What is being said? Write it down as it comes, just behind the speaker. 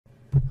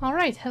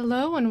Alright,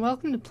 hello and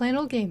welcome to Plain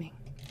Old Gaming.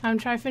 I'm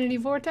Trifinity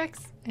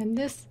Vortex, and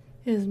this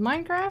is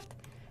Minecraft.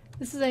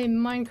 This is a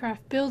Minecraft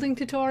building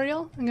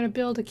tutorial. I'm going to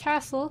build a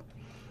castle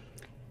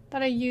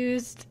that I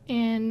used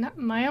in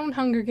my own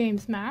Hunger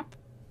Games map,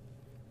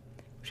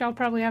 which I'll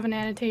probably have an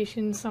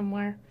annotation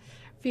somewhere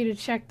for you to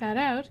check that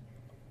out.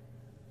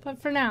 But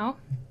for now,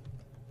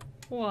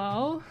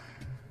 whoa,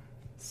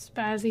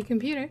 spazzy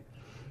computer.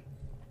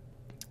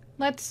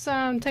 Let's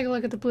take a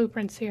look at the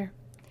blueprints here.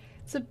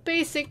 It's a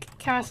basic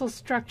castle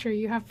structure.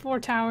 You have 4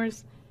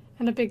 towers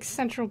and a big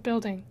central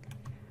building.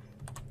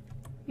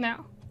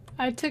 Now,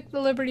 I took the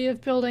liberty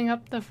of building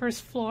up the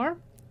first floor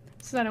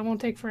so that it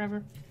won't take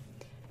forever.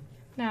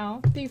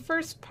 Now, the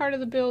first part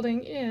of the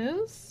building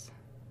is...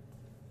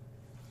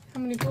 how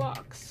many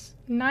blocks?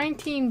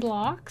 19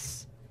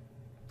 blocks.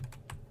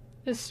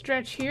 This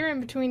stretch here in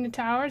between the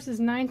towers is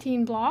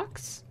 19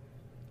 blocks,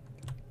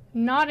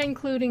 not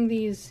including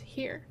these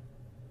here.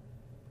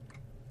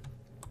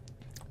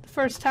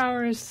 First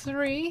tower is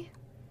 3,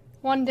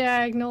 1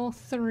 diagonal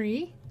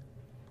 3,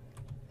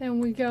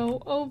 then we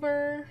go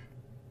over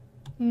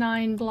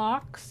 9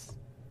 blocks,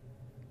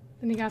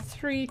 then you got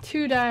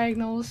 2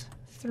 diagonals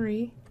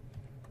 3,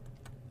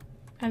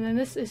 and then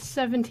this is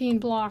 17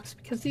 blocks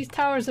because these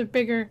towers are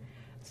bigger.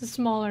 It's a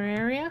smaller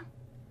area.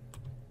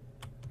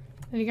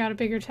 Then you got a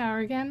bigger tower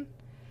again,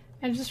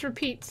 and it just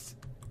repeats.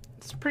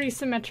 It's pretty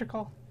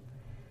symmetrical.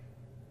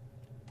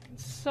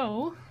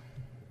 So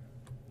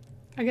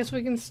I guess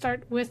we can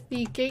start with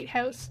the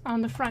gatehouse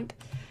on the front,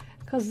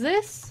 because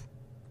this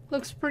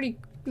looks pretty,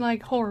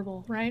 like,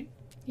 horrible, right?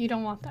 You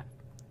don't want that.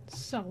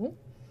 So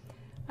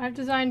I've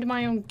designed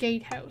my own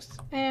gatehouse,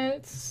 and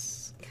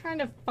it's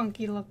kind of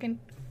funky looking,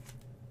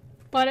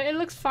 but it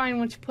looks fine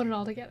once you put it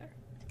all together.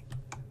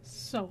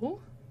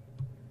 So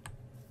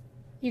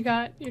you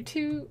got your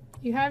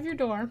you have your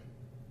door,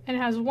 and it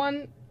has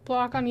 1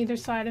 block on either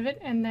side of it,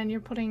 and then you're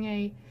putting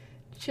a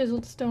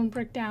chiseled stone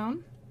brick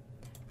down,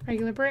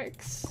 regular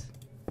bricks,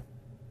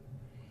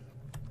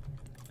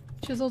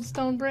 chiseled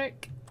stone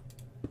brick,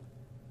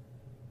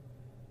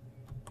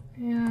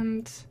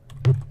 and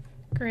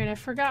great, I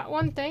forgot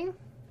one thing.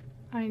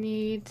 I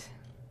need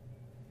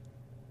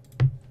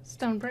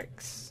stone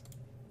bricks,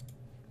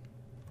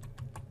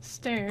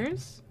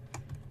 stairs,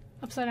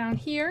 upside down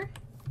here,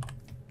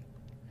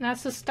 and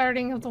that's the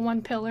starting of the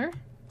 1 pillar,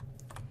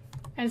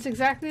 and it's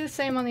exactly the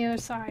same on the other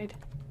side.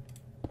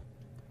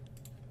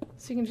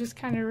 So you can just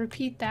kind of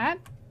repeat that.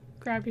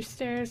 Grab your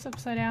stairs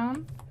upside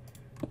down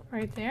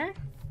right there.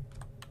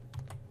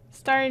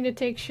 Starting to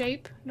take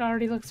shape. It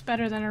already looks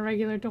better than a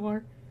regular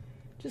door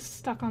just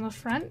stuck on the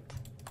front.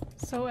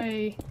 So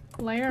a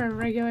layer of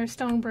regular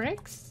stone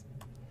bricks.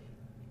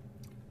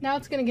 Now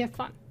it's gonna get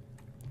fun.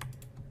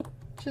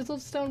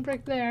 Chiseled stone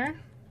brick there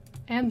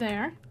and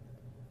there.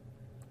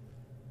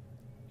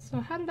 So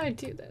how did I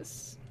do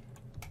this?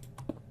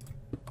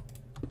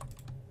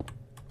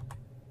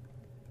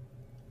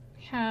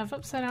 We have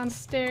upside down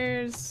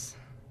stairs.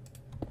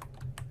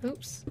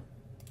 Oops.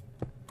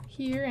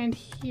 Here and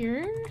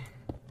here.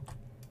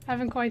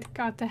 Haven't quite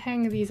got the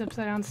hang of these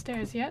upside down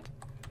stairs yet.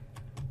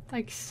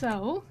 Like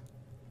so.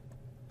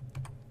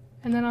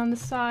 And then on the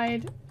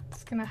side,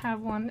 it's gonna have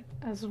one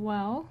as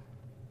well.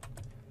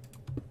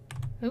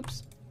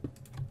 Oops.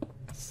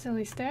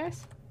 Silly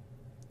stairs.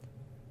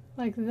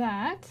 Like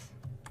that.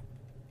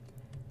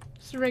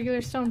 Just a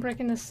regular stone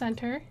brick in the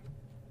center.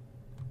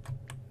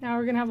 Now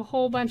we're gonna have a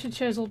whole bunch of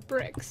chiseled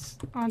bricks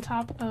on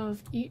top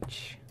of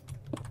each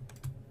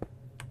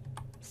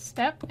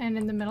step and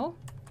in the middle,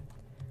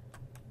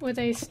 with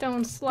a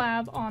stone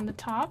slab on the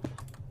top,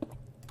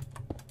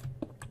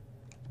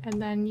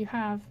 and then you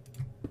have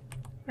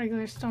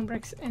regular stone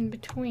bricks in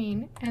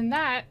between, and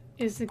that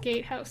is the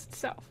gatehouse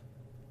itself.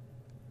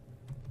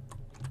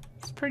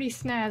 It's pretty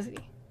snazzy.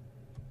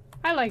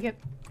 I like it.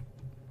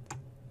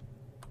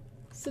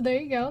 So there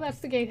you go, that's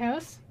the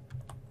gatehouse.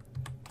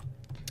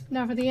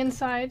 Now for the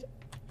inside,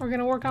 we're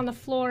gonna work on the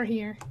floor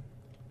here.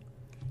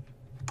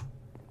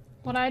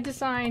 What I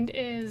designed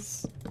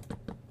is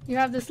you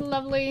have this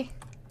lovely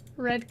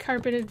red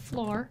carpeted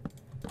floor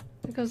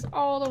that goes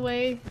all the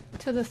way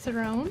to the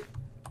throne.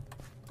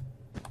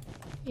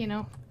 You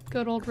know,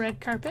 good old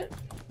red carpet.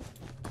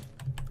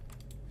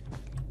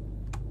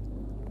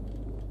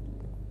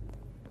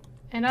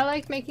 And I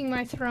like making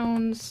my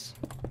thrones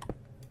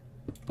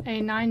a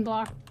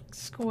 9-block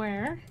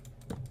square.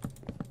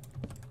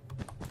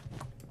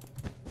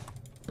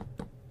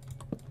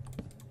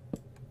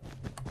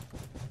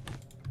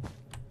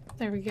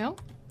 There we go.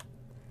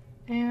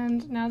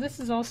 And now this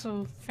is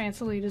also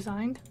fancily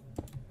designed.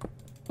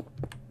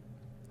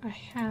 I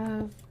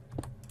have...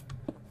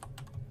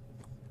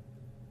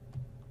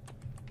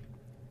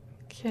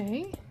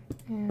 okay,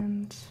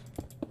 and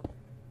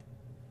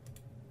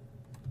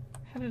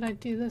how did I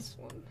do this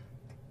one?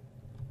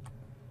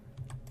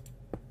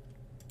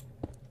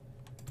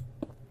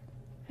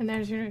 And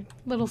there's your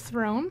little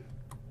throne.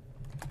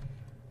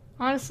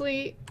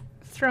 Honestly,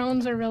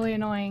 thrones are really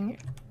annoying.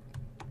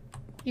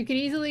 You could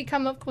easily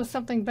come up with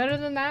something better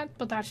than that,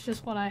 but that's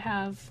just what I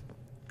have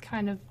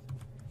kind of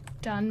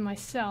done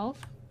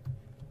myself.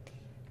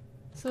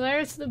 So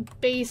there's the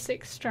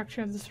basic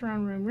structure of the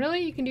throne room.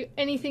 Really, you can do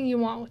anything you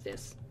want with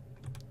this.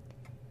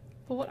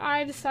 But what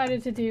I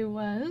decided to do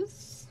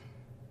was,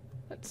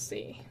 let's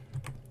see.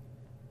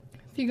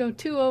 If you go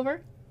 2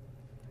 over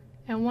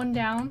and 1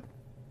 down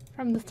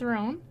from the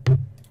throne,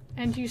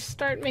 and you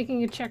start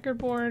making a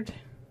checkerboard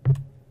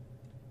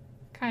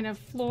kind of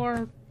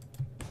floor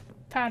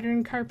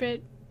pattern,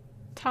 carpet,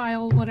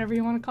 tile, whatever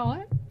you want to call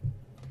it.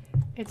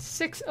 It's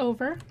 6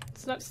 over,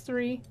 so that's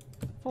 3,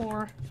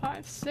 4,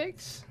 5,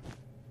 6.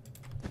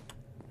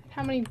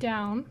 How many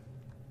down?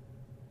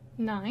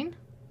 9.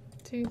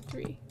 2,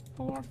 3,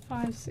 4,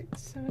 5,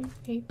 6, 7,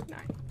 8, 9.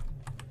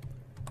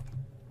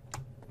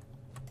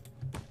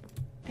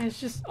 And it's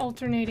just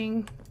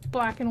alternating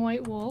black and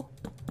white wool.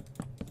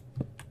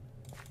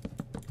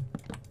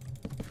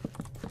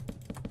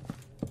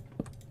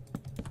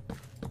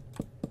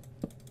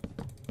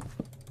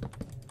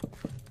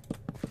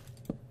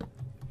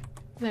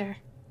 There.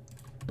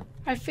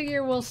 I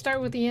figure we'll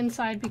start with the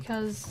inside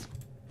because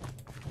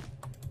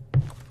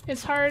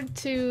it's hard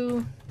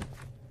to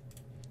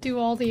do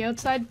all the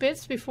outside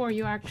bits before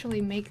you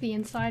actually make the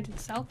inside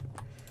itself.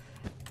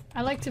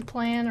 I like to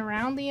plan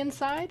around the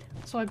inside,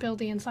 so I build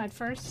the inside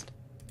first.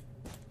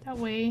 That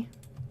way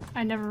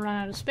I never run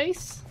out of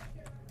space.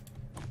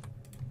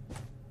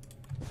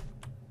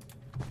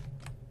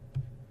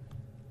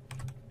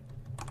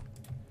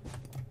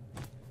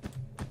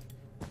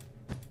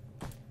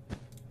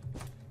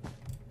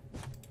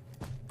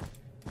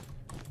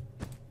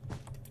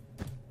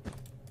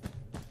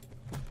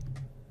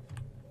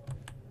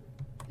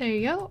 There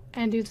you go,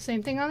 and do the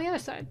same thing on the other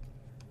side.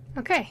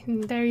 Okay,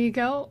 and there you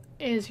go,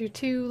 is your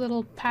 2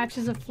 little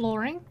patches of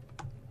flooring.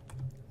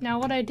 Now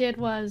what I did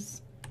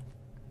was,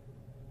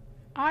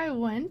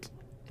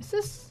 is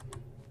this?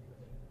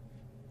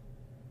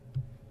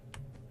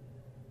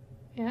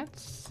 Yeah,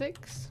 it's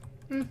 6.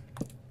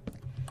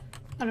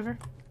 Whatever.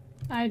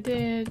 I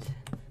did,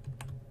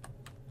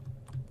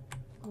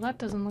 well, that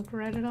doesn't look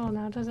right at all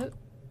now, does it?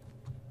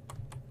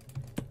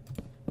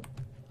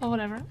 Oh,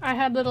 whatever. I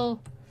had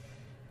little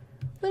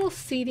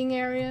seating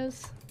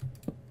areas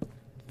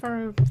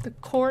for the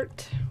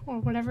court, or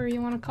whatever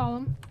you want to call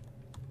them.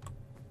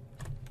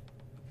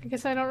 I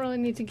guess I don't really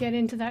need to get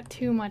into that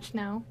too much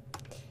now.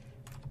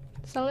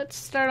 So let's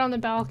start on the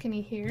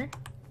balcony here.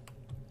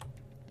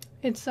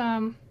 It's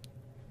 4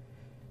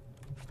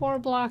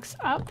 blocks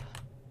up.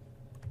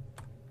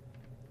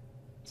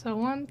 So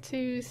 1,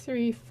 2,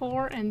 3,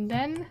 4, and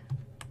then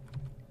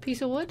a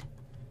piece of wood.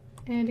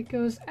 And it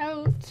goes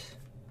out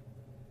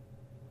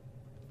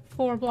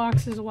 4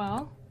 blocks as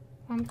well.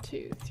 1,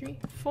 2, 3,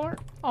 4,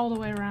 all the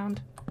way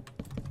around.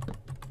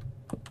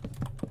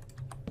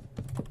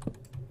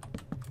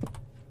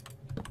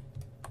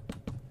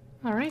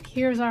 Alright,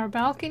 here's our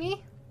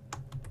balcony.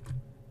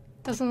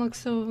 Doesn't look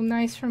so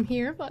nice from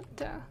here, but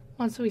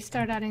once we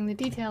start adding the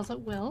details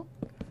it will.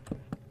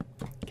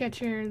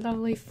 Get your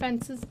lovely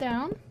fences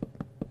down.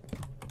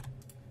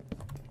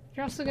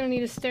 You're also going to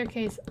need a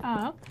staircase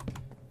up,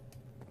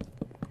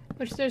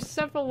 which there's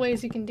several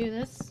ways you can do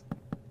this.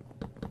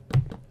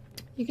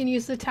 You can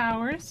use the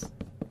towers,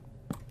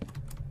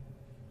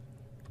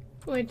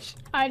 which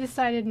I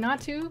decided not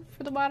to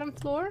for the bottom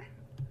floor.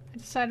 I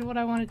decided what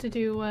I wanted to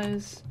do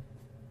was,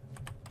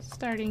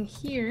 starting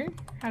here,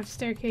 have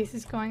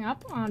staircases going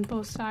up on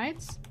both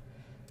sides.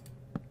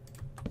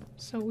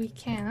 So we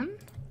can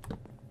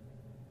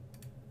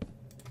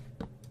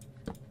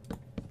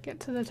get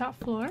to the top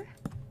floor.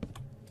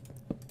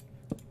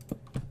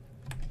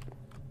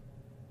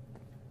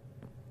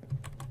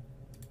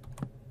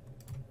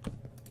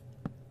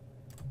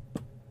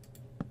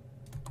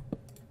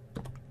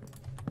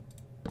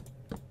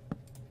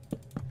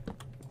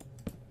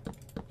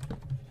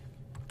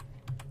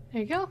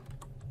 There you go.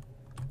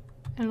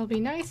 And it'll be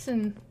nice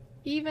and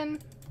even.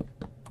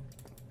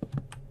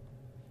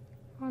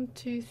 1,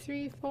 2,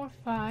 3, 4,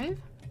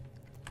 5.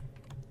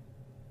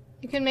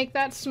 You can make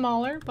that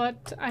smaller,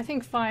 but I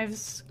think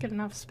 5's good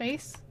enough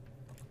space.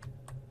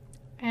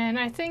 And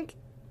I think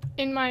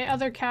in my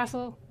other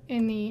castle,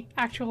 in the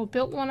actual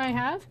built one I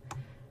have,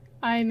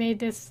 I made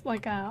this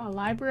like a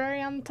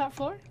library on the top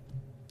floor.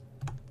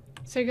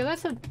 So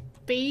that's a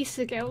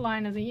basic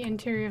outline of the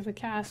interior of the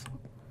castle.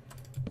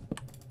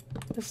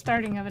 The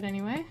starting of it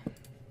anyway.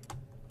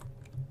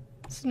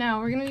 So now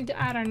we're going to need to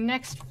add our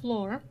next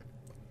floor,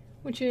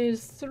 which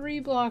is 3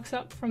 blocks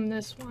up from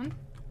this one.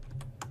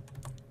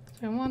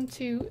 So 1,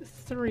 2,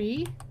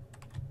 3,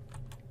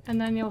 and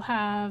then you'll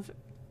have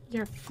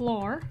your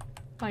floor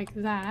like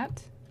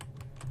that.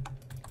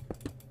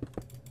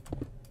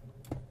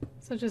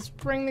 So just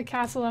bring the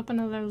castle up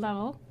another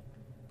level.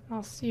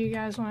 I'll see you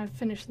guys when I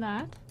finish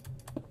that.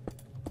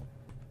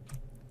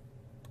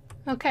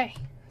 Okay,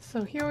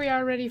 so here we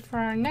are ready for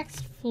our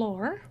next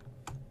floor.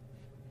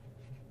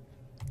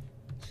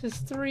 It's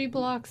just 3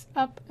 blocks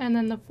up, and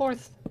then the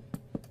 4th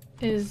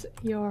is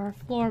your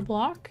floor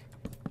block.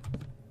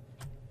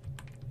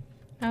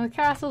 Now the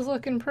castle's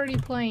looking pretty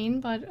plain,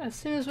 but as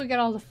soon as we get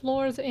all the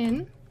floors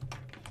in,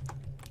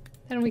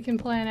 Then we can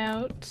plan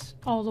out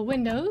all the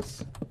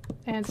windows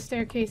and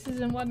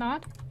staircases and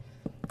whatnot.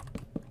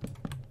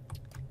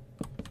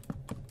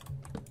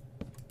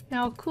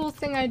 Now, a cool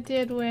thing I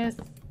did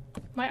with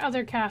my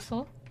other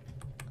castle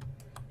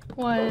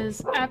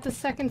was at the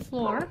second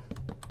floor.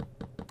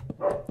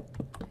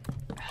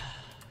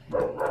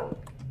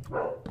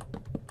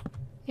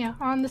 Yeah,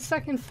 on the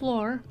second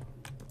floor,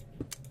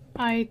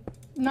 I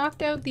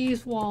knocked out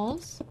these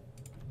walls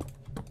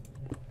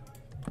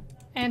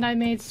and I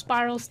made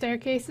spiral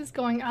staircases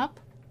going up,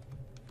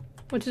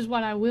 which is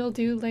what I will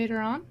do later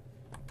on,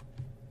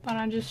 but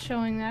I'm just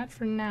showing that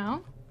for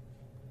now.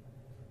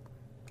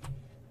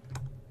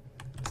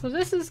 So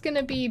this is going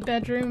to be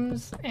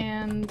bedrooms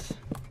and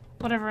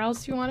whatever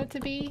else you want it to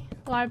be.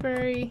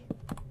 Library,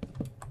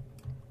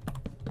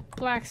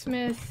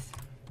 blacksmith,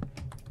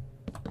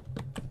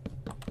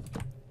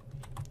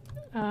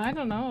 I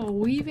don't know, a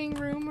weaving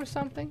room or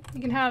something.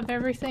 You can have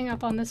everything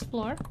up on this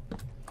floor.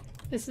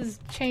 This is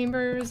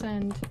chambers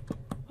and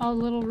all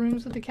the little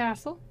rooms of the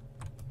castle,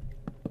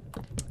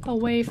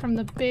 away from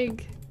the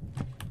big,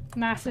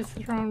 massive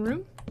throne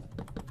room.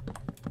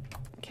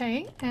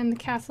 Okay, and the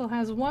castle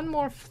has one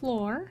more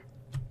floor.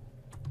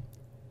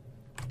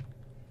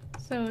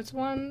 So it's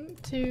 1,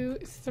 2,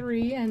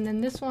 3, and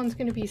then this one's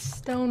going to be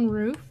stone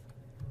roof,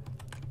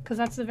 because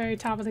that's the very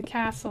top of the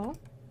castle.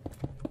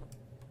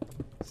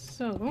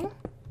 So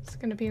it's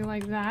going to be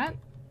like that.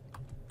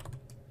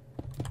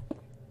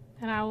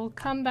 And I will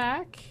come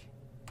back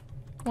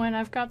when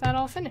I've got that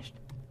all finished.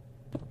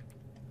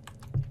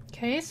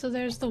 Okay, so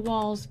there's the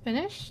walls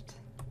finished,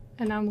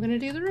 and now I'm going to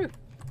do the roof.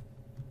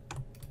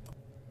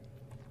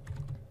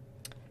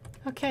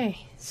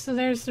 Okay, so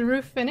there's the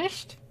roof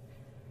finished.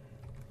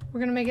 We're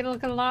going to make it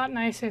look a lot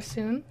nicer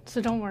soon,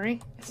 so don't worry.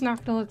 It's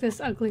not going to look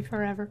this ugly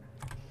forever.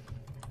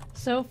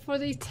 So for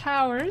the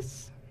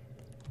towers,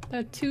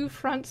 the 2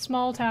 front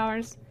small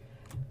towers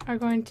are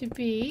going to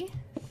be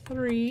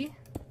 3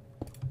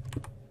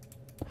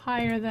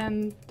 higher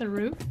than the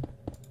roof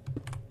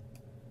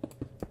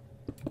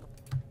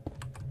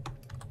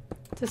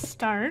to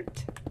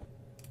start.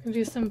 We'll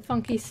do some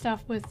funky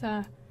stuff with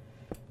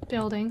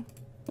building.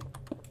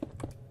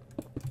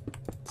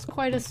 It's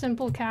quite a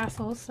simple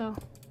castle, so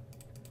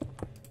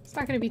it's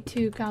not going to be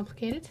too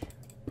complicated.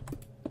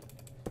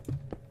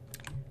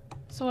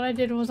 So what I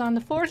did was on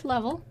the 4th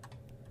level,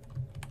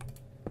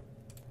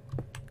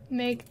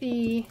 make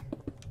it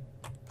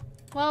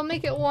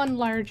 1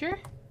 larger.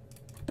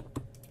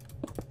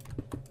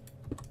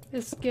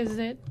 This gives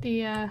it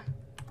the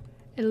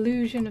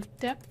illusion of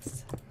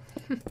depths.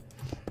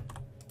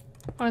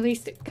 Or at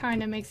least it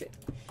kind of makes it.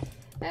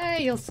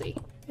 You'll see.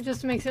 It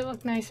just makes it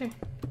look nicer.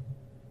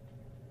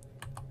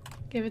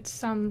 Give it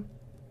some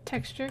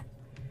texture.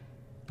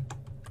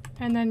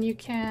 And then you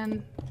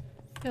can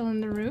fill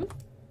in the roof.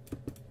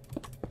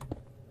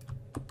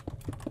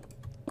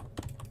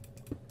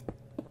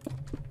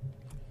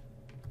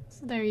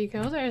 So there you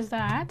go, there's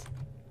that.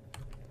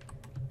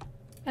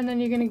 And then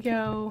you're gonna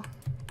go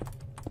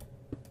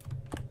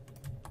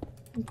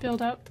and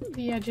build up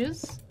the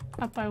edges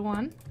up by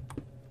 1.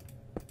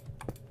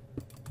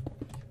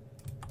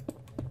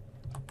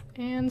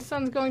 And the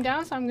sun's going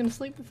down, so I'm gonna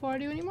sleep before I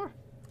do any more.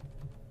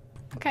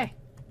 Okay.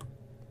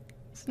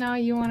 So now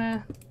you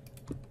wanna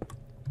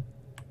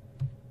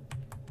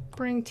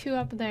bring 2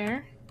 up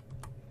there.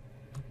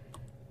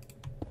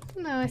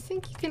 No, I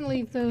think you can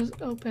leave those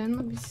open.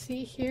 Let me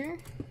see here.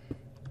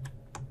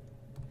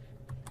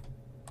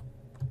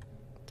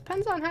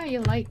 Depends on how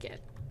you like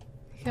it.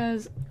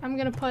 Because I'm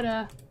gonna put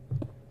a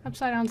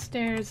upside down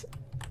stairs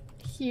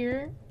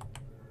here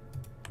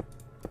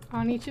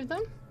on each of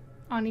them.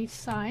 On each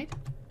side,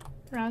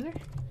 rather.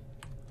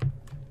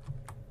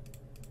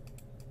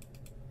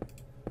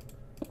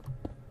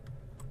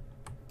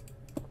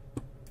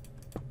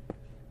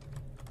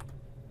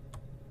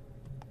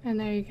 And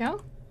there you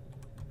go.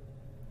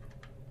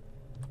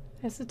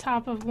 That's the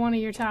top of one of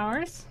your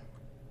towers,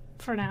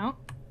 for now.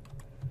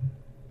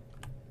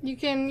 You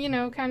can, you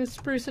know, kind of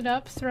spruce it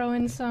up, throw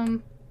in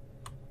some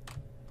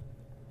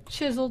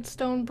chiseled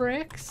stone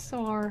bricks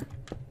or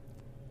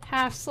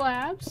half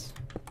slabs,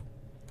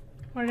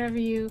 whatever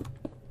you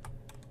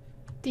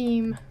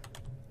deem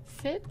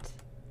fit.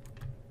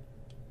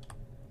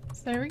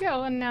 So there we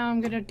go, and now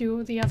I'm gonna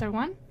do the other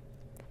one,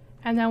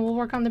 and then we'll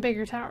work on the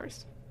bigger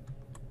towers.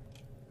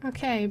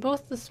 Okay,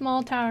 both the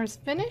small towers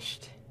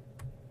finished.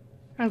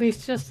 Or at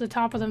least just the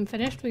top of them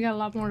finished. We got a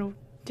lot more to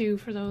do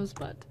for those,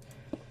 but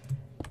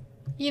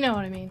you know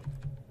what I mean.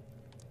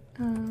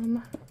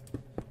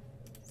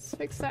 Let's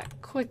fix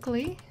that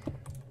quickly.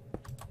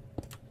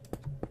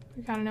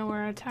 We gotta know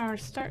where our tower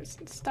starts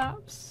and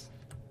stops.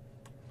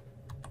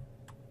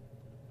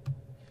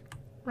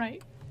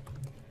 Right.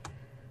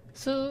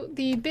 So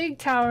the big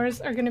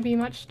towers are gonna be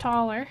much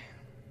taller,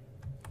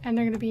 and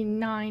they're gonna be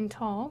 9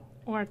 tall,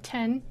 or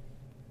 10.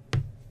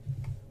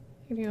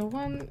 You go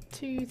 1,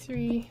 2,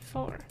 3,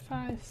 4,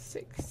 5,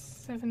 6,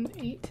 7,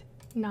 8,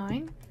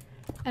 9.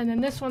 And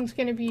then this one's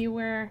going to be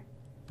where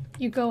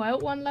you go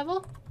out 1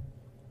 level.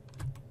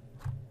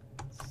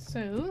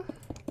 So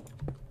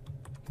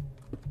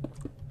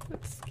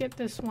get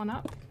this one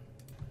up.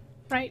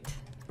 Right,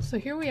 so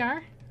here we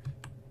are.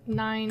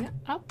 9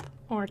 up,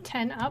 or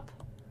 10 up.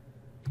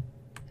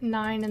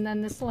 9, and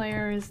then this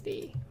layer is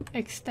the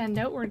extend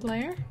outward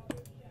layer.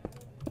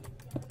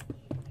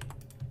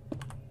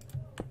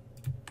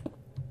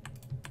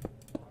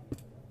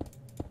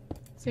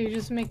 So you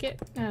just make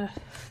it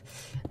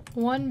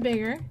one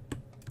bigger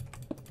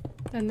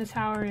than the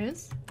tower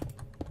is.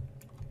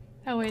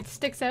 That way it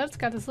sticks out, it's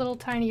got this little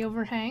tiny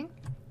overhang.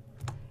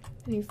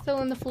 And you fill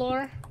in the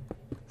floor,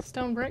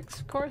 stone bricks,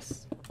 of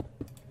course.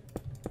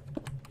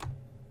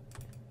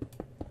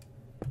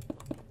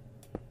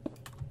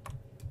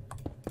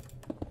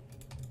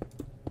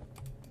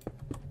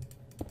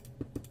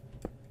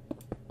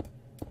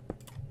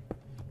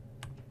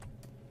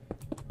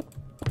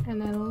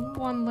 And then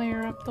one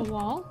layer up the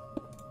wall.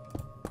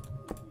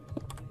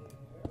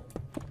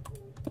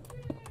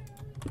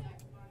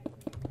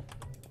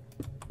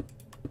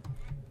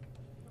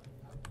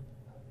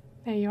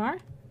 There you are.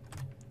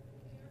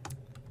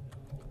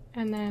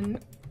 And then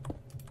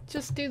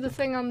just do the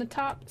thing on the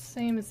top,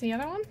 same as the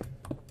other one.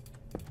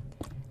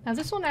 Now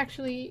this one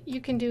actually, you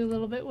can do a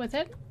little bit with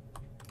it.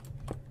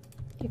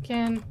 You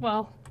can,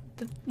 well,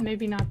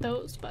 maybe not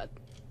those, but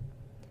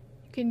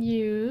you can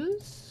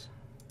use,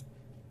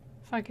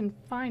 if I can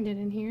find it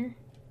in here,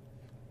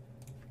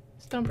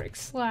 stone brick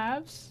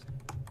slabs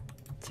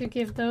to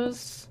give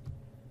those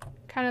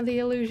kind of the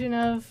illusion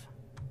of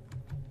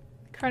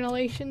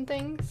crenellation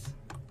things.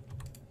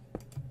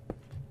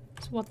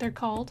 That's what they're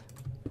called.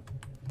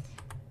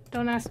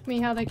 Don't ask me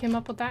how they came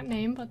up with that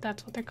name, but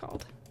that's what they're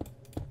called.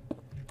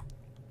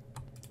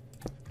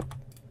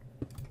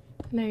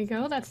 And there you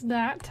go, that's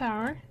that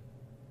tower.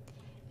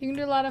 You can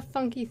do a lot of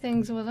funky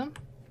things with them.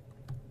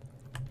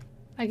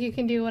 Like you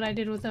can do what I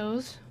did with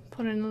those.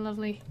 Put in the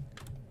lovely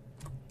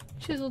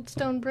chiseled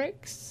stone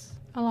bricks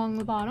along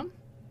the bottom.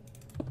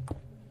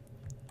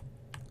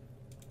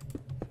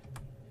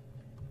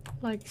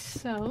 Like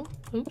so.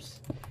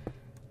 Oops.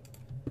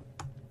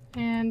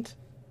 And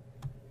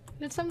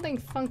I did something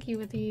funky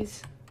with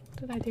these.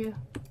 What did I do?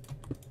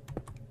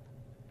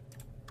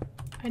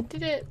 I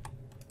did it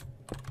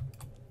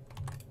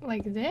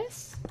like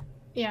this?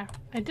 Yeah,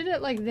 I did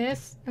it like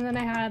this, and then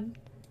I had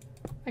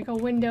like a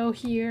window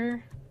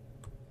here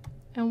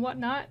and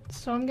whatnot.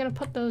 So I'm gonna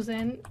put those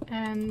in,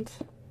 and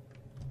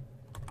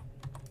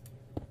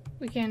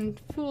we can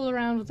fool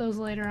around with those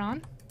later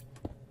on.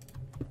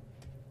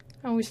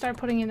 And we start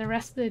putting in the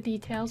rest of the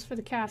details for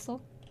the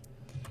castle.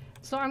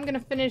 So I'm gonna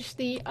finish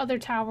the other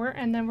tower,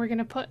 and then we're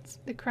gonna put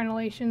the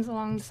crenellations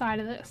along the side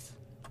of this.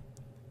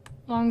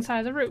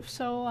 Alongside the roof,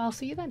 so I'll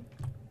see you then.